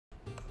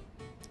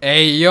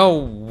Hey, yo,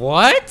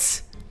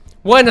 what?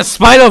 What in the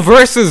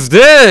Spider-Verse is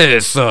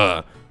this?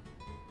 Hey,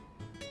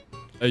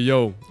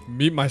 yo,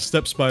 meet my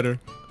step spider.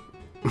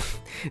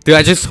 Dude,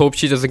 I just hope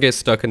she doesn't get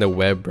stuck in the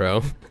web,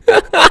 bro.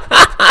 I'm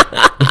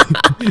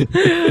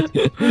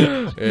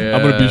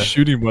gonna be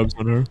shooting webs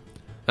on her.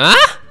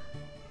 Huh?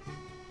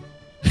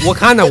 What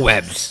kind of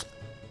webs?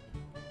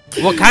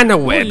 What kind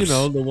of webs? Well, you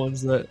know, the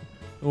ones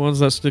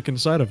that stick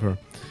inside of her.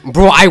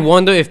 Bro, I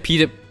wonder if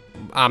Peter...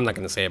 I'm not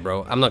gonna say it,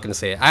 bro. I'm not gonna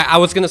say it. I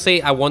was gonna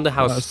say I wonder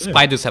how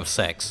spiders have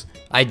sex.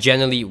 I'm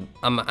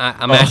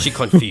actually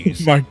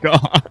confused. Oh my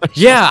god.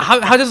 Yeah,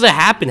 how does that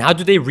happen? How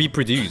do they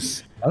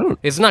reproduce? I don't.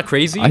 It's not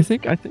crazy. I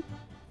think.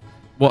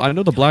 Well, I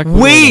know the black.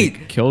 Wait!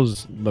 Like,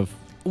 kills the.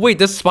 Wait,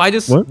 the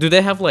spiders. What? Do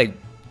they have like?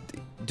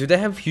 Do they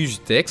have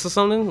huge dicks or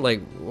something?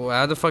 Like,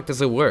 how the fuck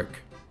does it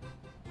work?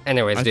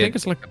 Anyways, I dude. think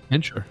it's like a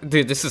pincher.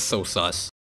 Dude, this is so sus.